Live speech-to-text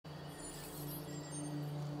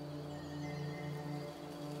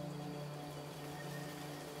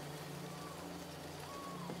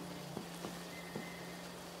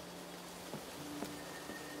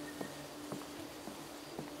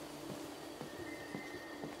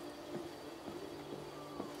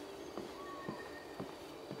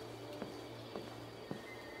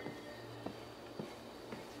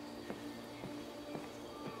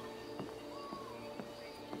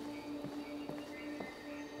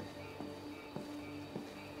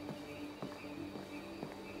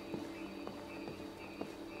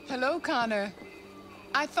Hello, Connor.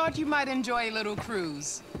 I thought you might enjoy a little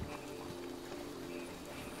cruise.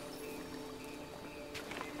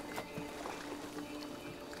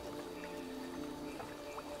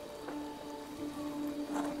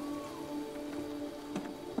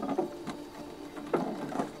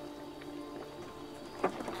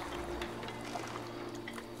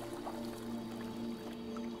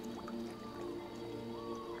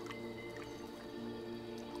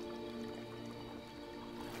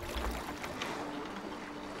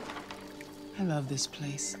 I love this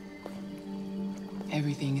place.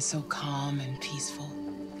 Everything is so calm and peaceful,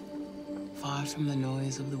 far from the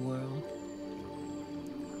noise of the world.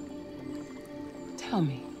 Tell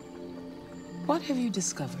me, what have you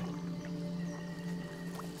discovered?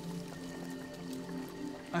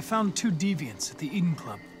 I found 2 deviants at the Eden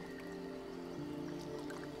Club.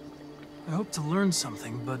 I hoped to learn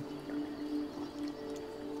something, but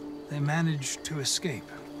they managed to escape.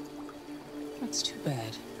 That's too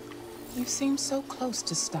bad. You seem so close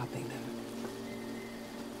to stopping them.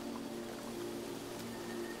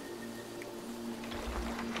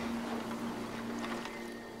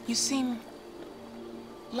 You seem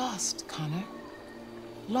lost, Connor.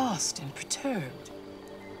 Lost and perturbed.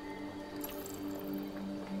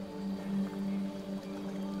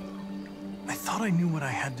 I thought I knew what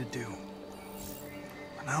I had to do.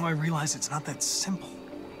 But now I realize it's not that simple.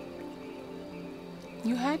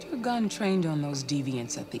 You had your gun trained on those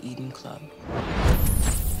deviants at the Eden Club.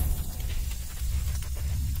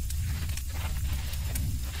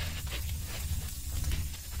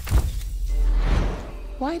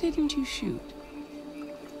 Why didn't you shoot?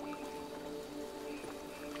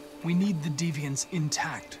 We need the deviants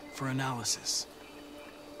intact for analysis.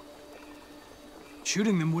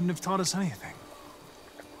 Shooting them wouldn't have taught us anything.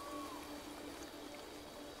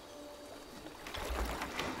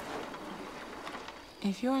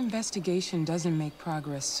 If your investigation doesn't make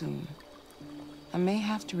progress soon, I may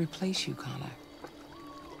have to replace you, Connor.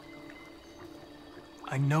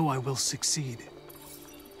 I know I will succeed.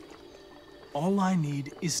 All I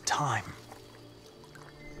need is time.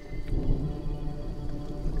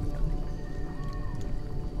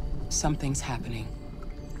 Something's happening.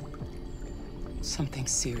 Something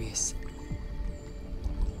serious.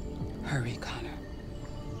 Hurry, Connor.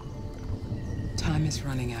 Time is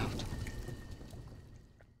running out.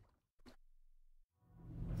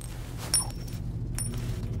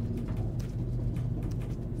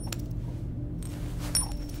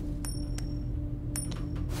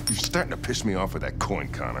 You're starting to piss me off with that coin,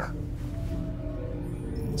 Connor.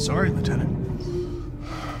 Sorry, Lieutenant.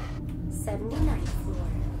 79th floor.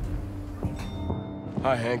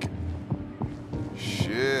 Hi, Hank.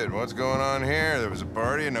 Shit, what's going on here? There was a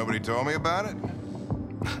party and nobody told me about it?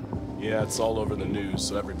 Yeah, it's all over the news,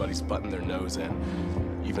 so everybody's butting their nose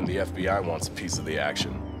in. Even the FBI wants a piece of the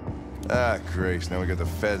action. Ah, Grace, now we got the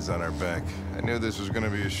feds on our back. I knew this was gonna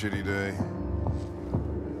be a shitty day.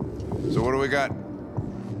 So what do we got?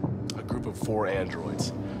 A group of 4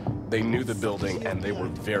 androids. They knew the building, and they were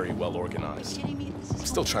very well organized. I'm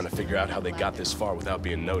still trying to figure out how they got this far without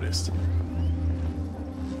being noticed.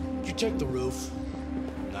 Did you check the roof?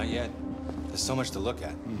 Not yet. There's so much to look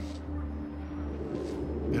at.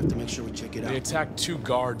 We have to make sure we check it They out. attacked 2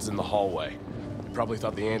 guards in the hallway. They probably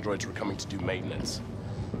thought the androids were coming to do maintenance.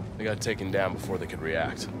 They got taken down before they could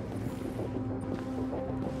react.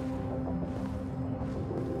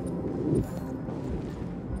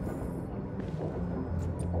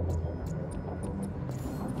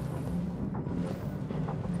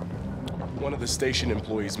 One of the station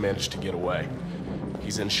employees managed to get away.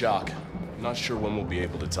 He's in shock. Not sure when we'll be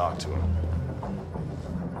able to talk to him.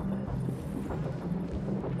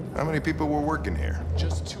 How many people were working here?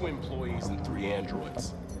 Just 2 employees and 3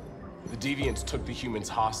 androids. The deviants took the humans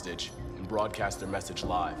hostage and broadcast their message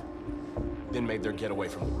live. Then made their getaway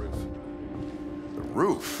from the roof. The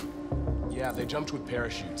roof? Yeah, they jumped with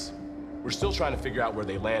parachutes. We're still trying to figure out where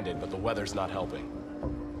they landed, but the weather's not helping.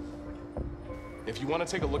 If you want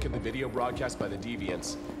to take a look at the video broadcast by the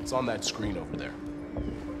deviants, it's on that screen over there.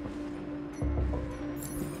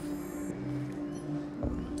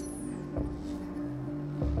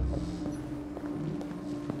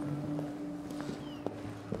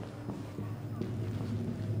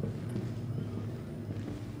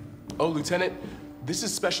 Oh, Lieutenant, this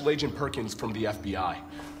is Special Agent Perkins from the FBI.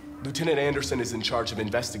 Lieutenant Anderson is in charge of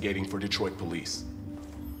investigating for Detroit police.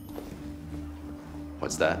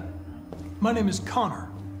 What's that? My name is Connor.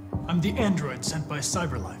 I'm the android sent by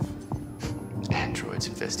CyberLife. Androids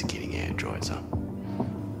investigating androids, huh?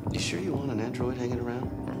 You sure you want an android hanging around?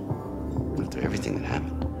 After everything that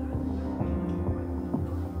happened?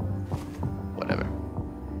 Whatever.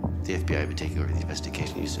 the FBI will be taking over the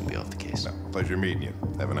investigation. You soon be off the case. No, pleasure meeting you.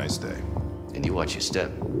 Have a nice day. And you watch your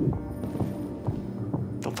step.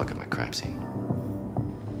 Don't fuck up my crime scene.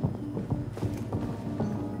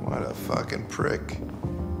 What a fucking prick.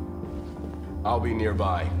 I'll be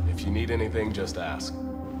nearby. If you need anything, just ask. All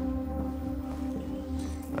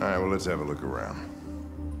right, well, let's have a look around.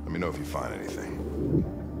 Let me know if you find anything.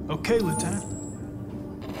 Okay, Lieutenant.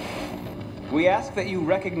 We ask that you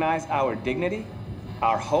recognize our dignity,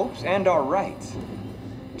 our hopes, and our rights.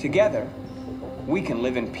 Together, we can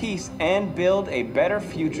live in peace and build a better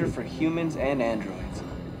future for humans and androids.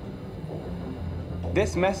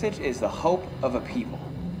 This message is the hope of a people.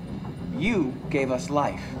 You gave us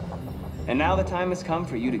life, and now the time has come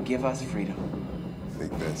for you to give us freedom.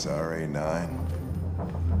 Think that's RA9?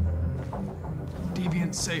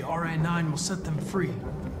 Deviants say RA9 will set them free.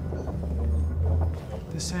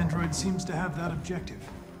 This android seems to have that objective.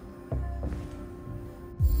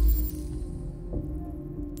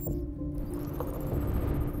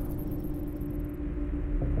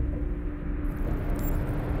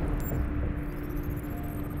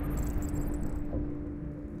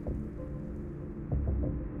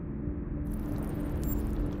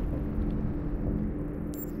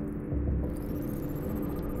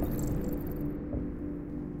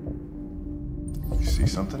 You see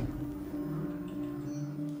something?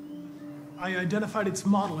 I identified its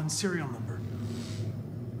model and serial number.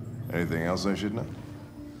 Anything else I should know?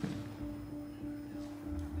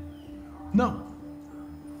 No.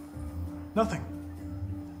 Nothing.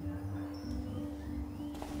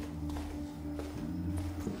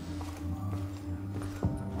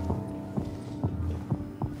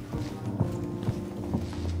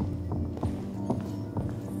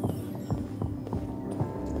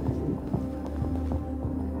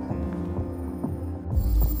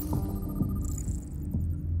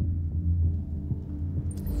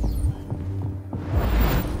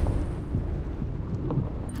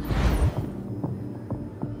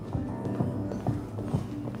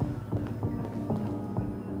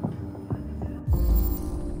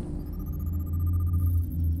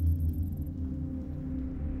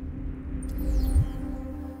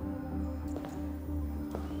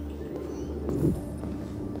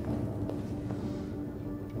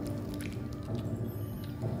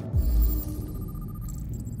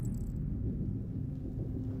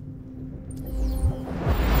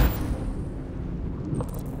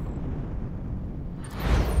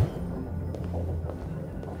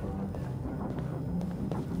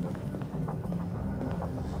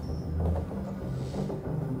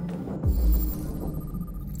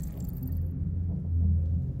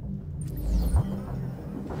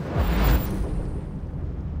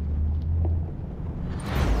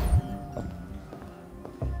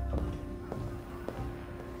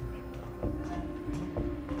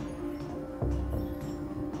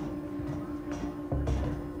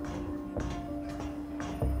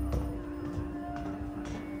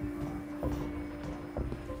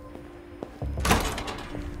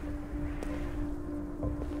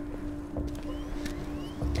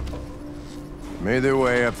 Made their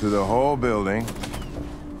way up through the whole building,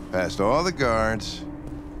 past all the guards,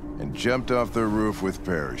 and jumped off the roof with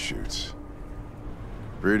parachutes.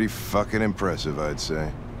 Pretty fucking impressive, I'd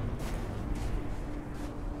say.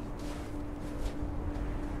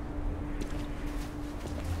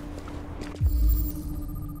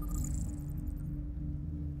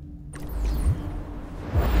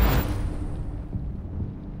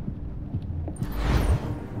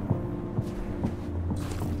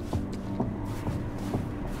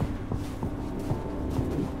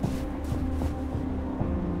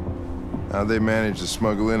 How'd they manage to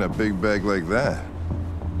smuggle in a big bag like that?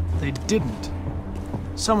 They didn't.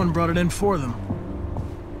 Someone brought it in for them.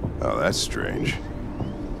 Oh, that's strange.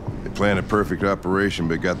 They planned a perfect operation,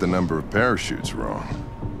 but got the number of parachutes wrong.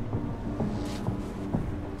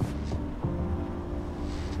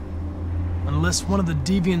 Unless one of the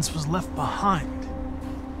deviants was left behind.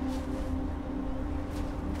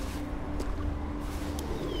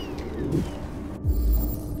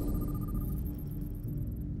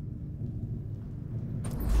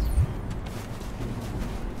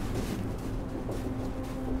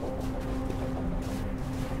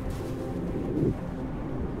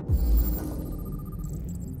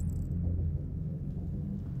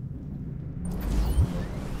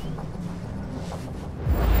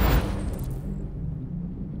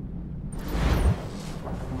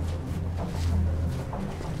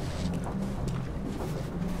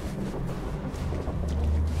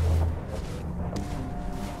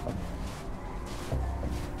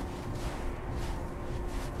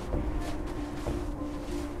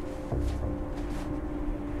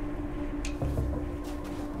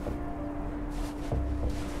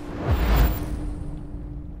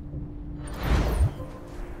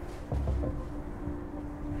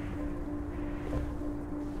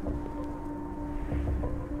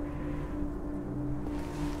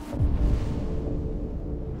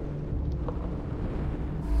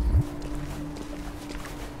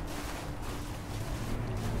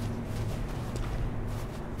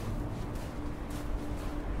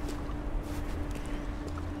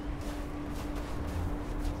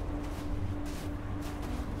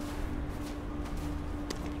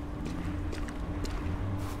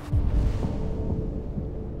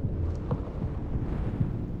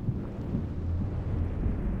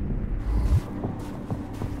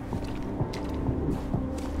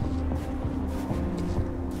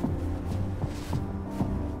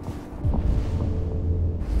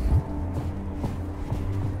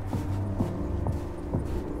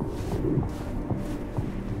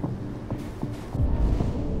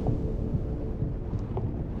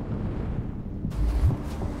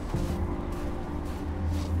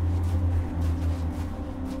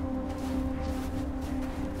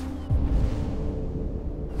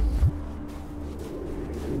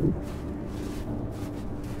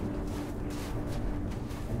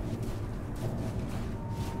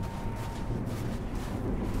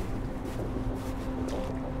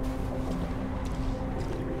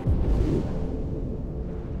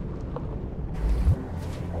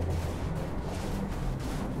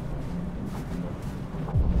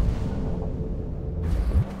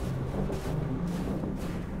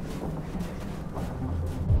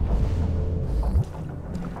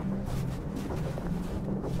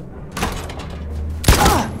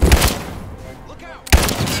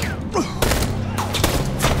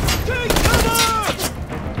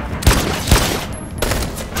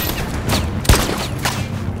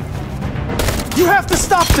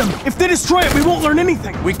 stop them! If they destroy it, we won't learn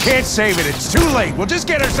anything! We can't save it. It's too late. We'll just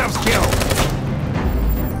get ourselves killed.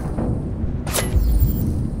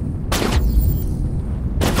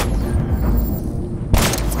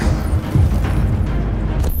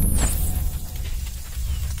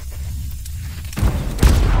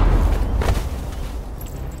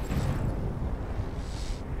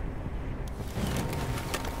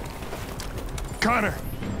 Connor!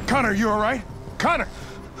 Connor, you all right? Connor!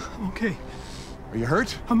 I'm okay. Are you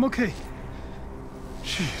hurt? I'm okay.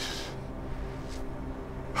 Jesus.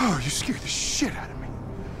 Oh, you scared the shit out of me.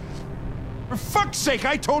 For fuck's sake,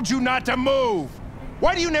 I told you not to move!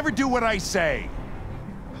 Why do you never do what I say?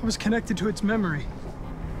 I was connected to its memory.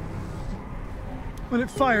 When it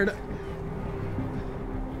fired,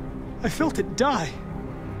 I felt it die.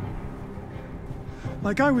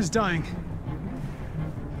 Like I was dying.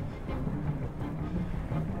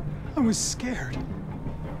 I was scared.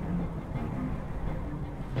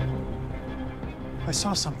 I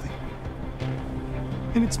saw something.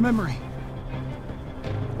 In its memory.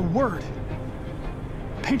 A word.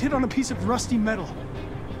 Painted on a piece of rusty metal.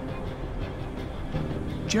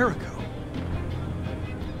 Jericho.